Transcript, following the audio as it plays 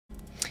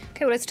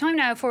Okay, well, it's time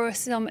now for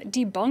some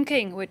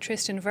debunking with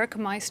Tristan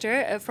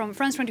Werkmeister from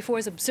France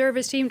 24's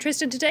Observers team.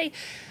 Tristan, today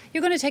you're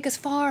going to take us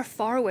far,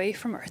 far away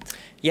from Earth.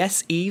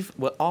 Yes, Eve,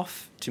 we're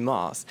off to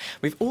Mars.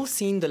 We've all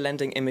seen the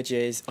landing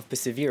images of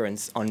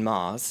Perseverance on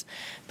Mars,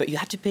 but you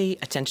have to pay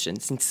attention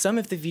since some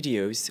of the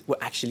videos were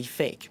actually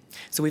fake.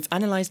 So we've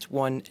analysed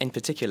one in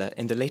particular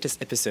in the latest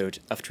episode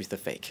of Truth or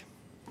Fake.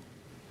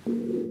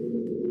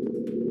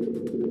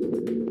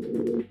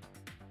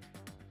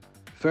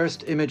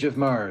 First image of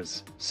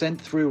Mars, sent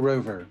through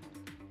rover.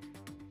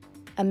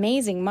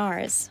 Amazing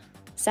Mars.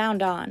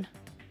 Sound on.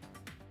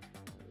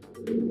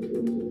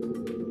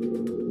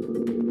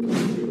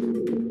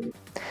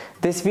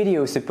 This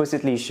video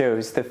supposedly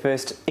shows the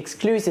first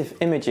exclusive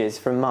images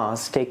from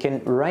Mars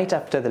taken right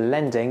after the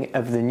landing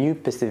of the new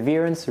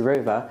Perseverance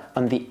rover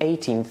on the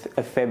 18th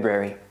of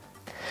February.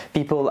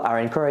 People are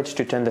encouraged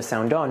to turn the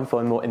sound on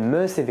for a more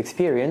immersive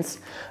experience,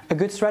 a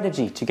good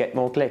strategy to get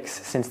more clicks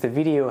since the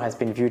video has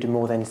been viewed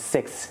more than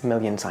 6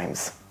 million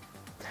times.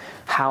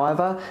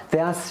 However,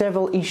 there are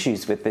several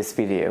issues with this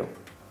video.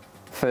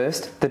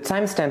 First, the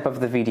timestamp of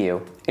the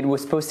video. It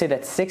was posted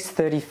at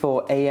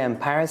 6:34 AM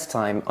Paris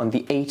time on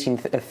the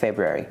 18th of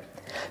February.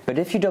 But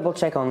if you double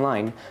check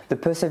online, the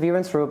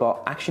Perseverance rover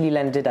actually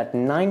landed at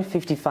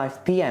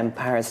 9:55 PM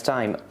Paris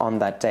time on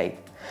that day.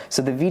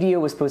 So the video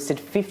was posted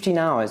 15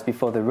 hours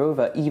before the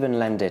rover even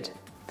landed.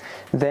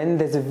 Then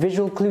there's a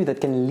visual clue that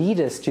can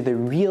lead us to the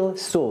real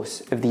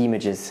source of the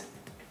images.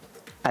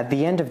 At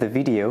the end of the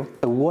video,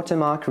 a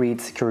watermark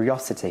reads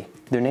Curiosity,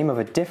 the name of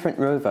a different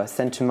rover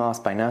sent to Mars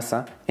by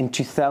NASA in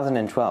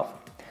 2012.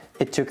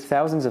 It took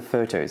thousands of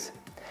photos,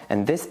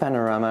 and this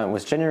panorama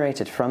was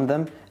generated from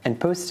them and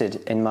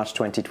posted in March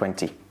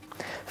 2020.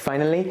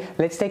 Finally,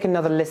 let's take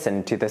another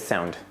listen to the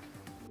sound.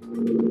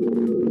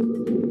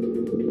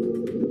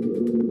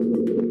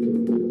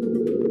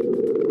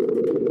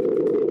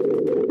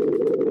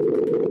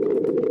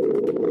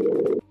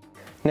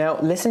 Now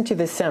listen to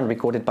this sound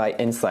recorded by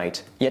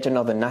InSight, yet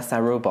another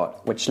NASA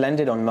robot which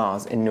landed on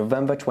Mars in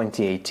November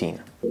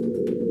 2018.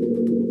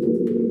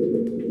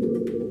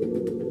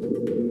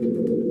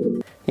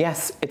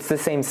 Yes, it's the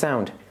same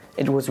sound.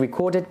 It was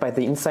recorded by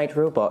the InSight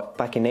robot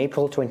back in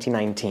April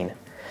 2019.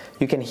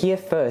 You can hear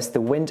first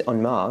the wind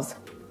on Mars,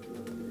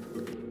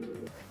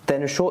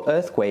 then a short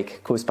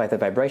earthquake caused by the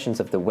vibrations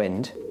of the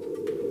wind,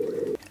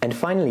 and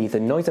finally the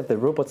noise of the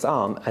robot's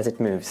arm as it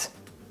moves.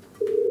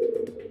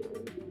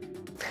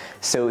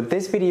 So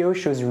this video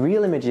shows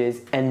real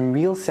images and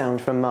real sound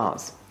from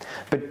Mars,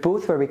 but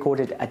both were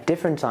recorded at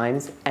different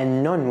times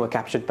and none were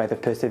captured by the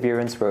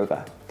Perseverance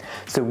rover.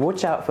 So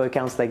watch out for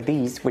accounts like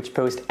these which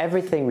post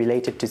everything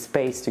related to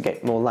space to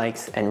get more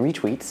likes and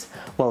retweets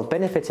while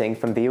benefiting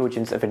from the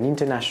audience of an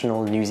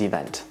international news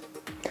event.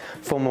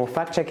 For more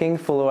fact-checking,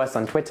 follow us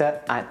on Twitter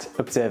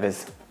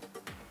 @Observers.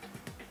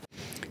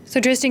 So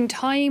Tristan,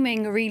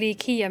 timing really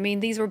key. I mean,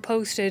 these were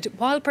posted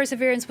while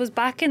Perseverance was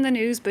back in the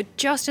news, but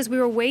just as we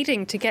were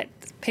waiting to get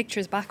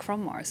pictures back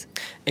from Mars.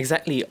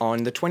 Exactly.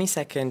 On the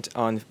 22nd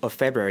of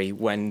February,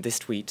 when this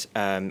tweet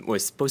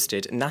was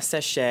posted,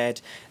 NASA shared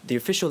the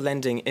official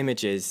landing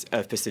images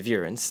of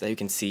Perseverance that you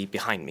can see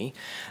behind me.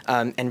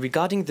 And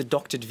regarding the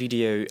doctored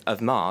video of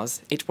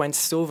Mars, it went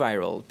so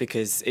viral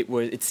because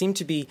it seemed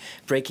to be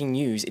breaking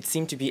news. It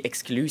seemed to be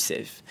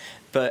exclusive.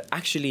 But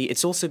actually,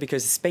 it's also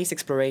because space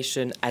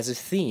exploration as a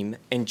theme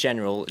in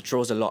general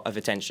draws a lot of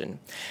attention.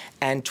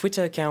 And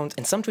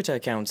some Twitter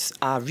accounts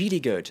are really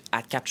good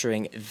at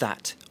capturing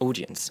that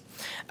audience.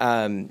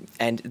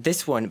 And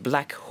this one,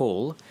 Black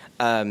Hole,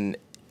 a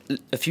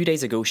few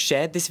days ago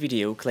shared this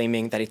video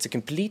claiming that it's a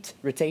complete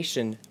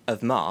rotation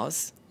of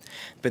Mars,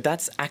 but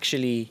that's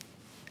actually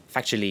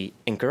factually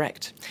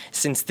incorrect,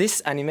 since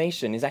this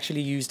animation is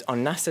actually used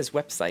on NASA's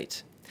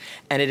website,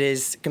 and it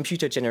is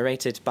computer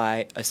generated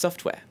by a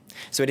software.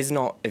 So it is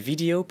not a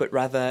video, but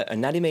rather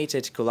an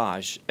animated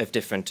collage of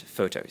different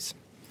photos.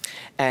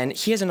 And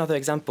here's another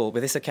example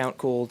with this account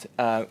called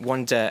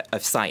Wonder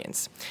of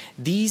Science.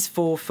 These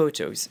 4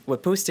 photos were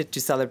posted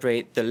to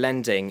celebrate the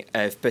landing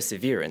of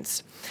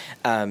Perseverance.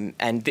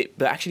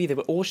 But actually, they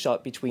were all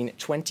shot between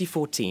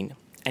 2014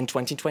 and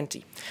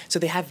 2020. So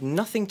they have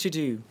nothing to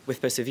do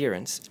with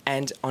Perseverance.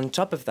 And on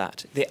top of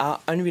that, they are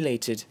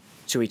unrelated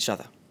to each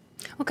other.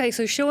 Okay,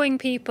 so showing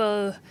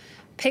people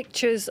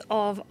pictures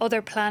of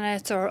other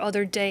planets or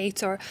other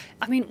dates, or,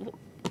 I mean,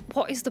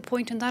 what is the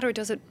point in that, or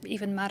does it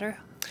even matter?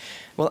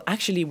 Well,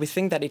 actually, we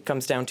think that it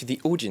comes down to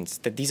the audience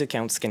that these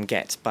accounts can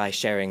get by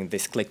sharing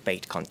this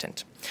clickbait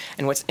content.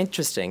 And what's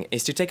interesting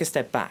is to take a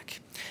step back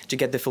to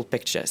get the full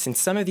picture,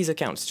 since some of these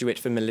accounts do it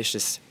for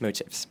malicious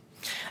motives.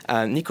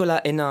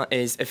 Nicolas Hénin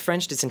is a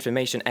French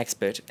disinformation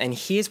expert, and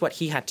here's what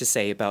he had to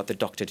say about the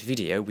doctored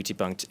video we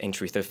debunked in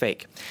Truth or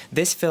Fake.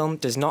 This film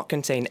does not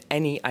contain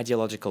any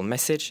ideological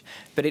message,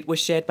 but it was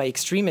shared by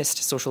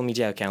extremist social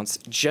media accounts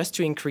just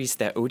to increase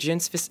their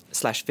audience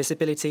 /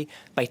 visibility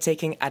by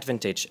taking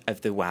advantage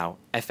of the wow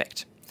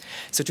effect.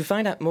 So to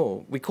find out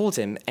more, we called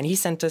him and he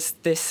sent us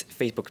this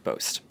Facebook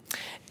post.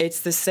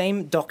 It's the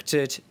same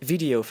doctored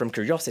video from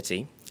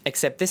Curiosity,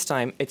 except this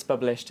time it's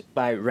published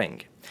by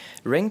Ring.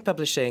 Ring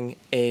Publishing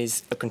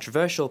is a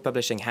controversial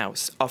publishing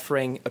house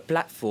offering a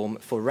platform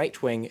for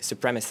right-wing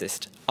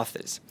supremacist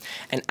authors.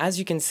 And as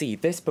you can see,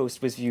 this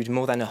post was viewed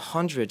more than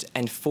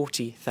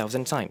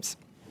 140,000 times.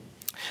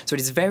 So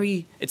it's a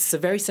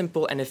very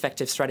simple and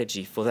effective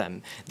strategy for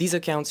them. These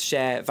accounts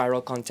share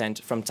viral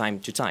content from time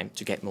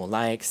to get more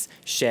likes,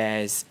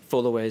 shares,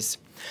 followers.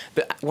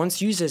 But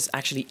once users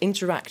actually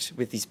interact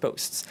with these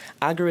posts,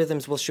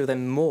 algorithms will show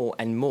them more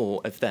and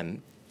more of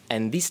them.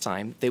 And this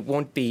time, they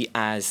won't be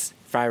as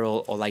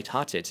viral or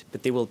lighthearted,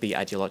 but they will be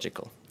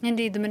ideological.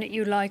 Indeed, the minute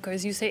you like, or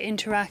as you say,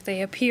 interact,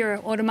 they appear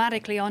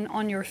automatically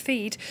on your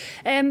feed.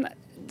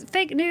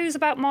 Fake news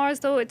about Mars,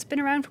 though, it's been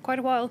around for quite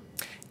a while.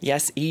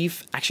 Yes,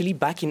 Eve. Actually,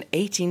 back in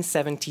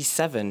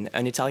 1877,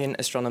 an Italian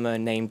astronomer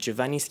named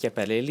Giovanni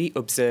Schiaparelli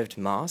observed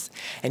Mars,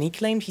 and he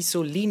claimed he saw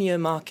linear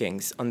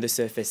markings on the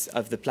surface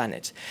of the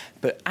planet.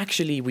 But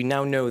actually, we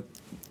now know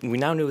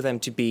them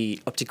to be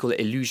optical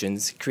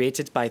illusions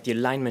created by the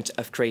alignment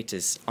of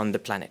craters on the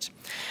planet.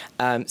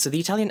 So the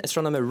Italian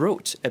astronomer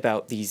wrote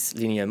about these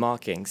linear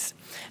markings,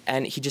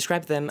 and he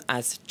described them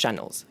as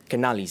channels,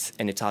 canali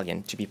in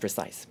Italian, to be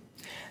precise.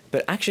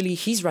 But actually,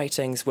 his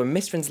writings were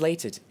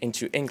mistranslated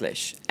into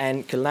English,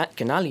 and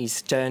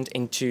canali turned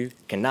into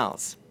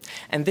canals.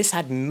 And this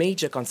had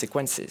major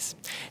consequences,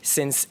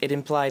 since it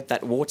implied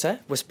that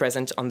water was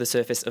present on the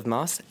surface of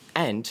Mars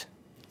and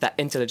that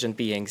intelligent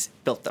beings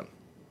built them.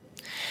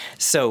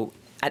 So,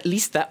 at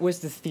least that was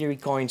the theory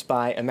coined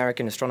by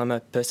American astronomer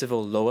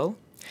Percival Lowell.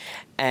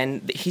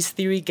 And his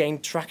theory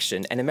gained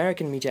traction, and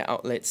American media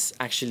outlets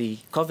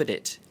actually covered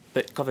it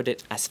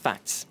as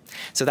facts.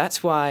 So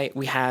that's why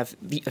we have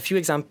a few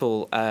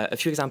examples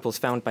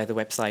found by the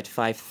website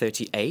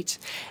 538.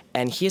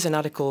 And here's an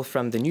article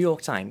from the New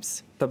York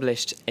Times,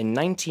 published in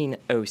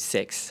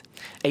 1906.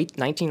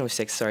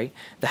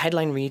 The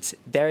headline reads,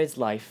 "There is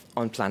life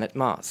on planet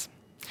Mars."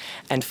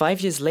 And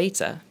 5 years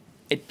later,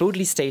 it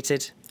boldly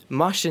stated,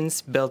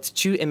 "Martians built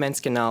 2 immense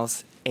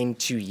canals in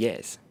 2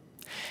 years."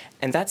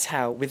 And that's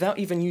how, without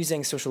even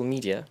using social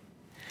media,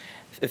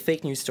 a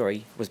fake news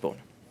story was born.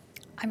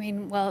 I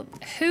mean, well,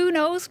 who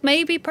knows?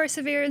 Maybe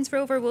Perseverance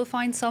rover will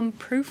find some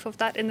proof of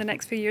that in the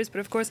next few years. But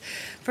of course,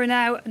 for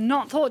now,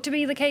 not thought to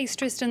be the case.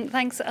 Tristan,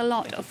 thanks a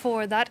lot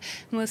for that.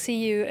 And we'll see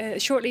you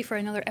shortly for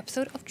another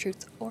episode of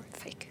Truth or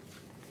Fake.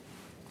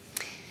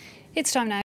 It's time now.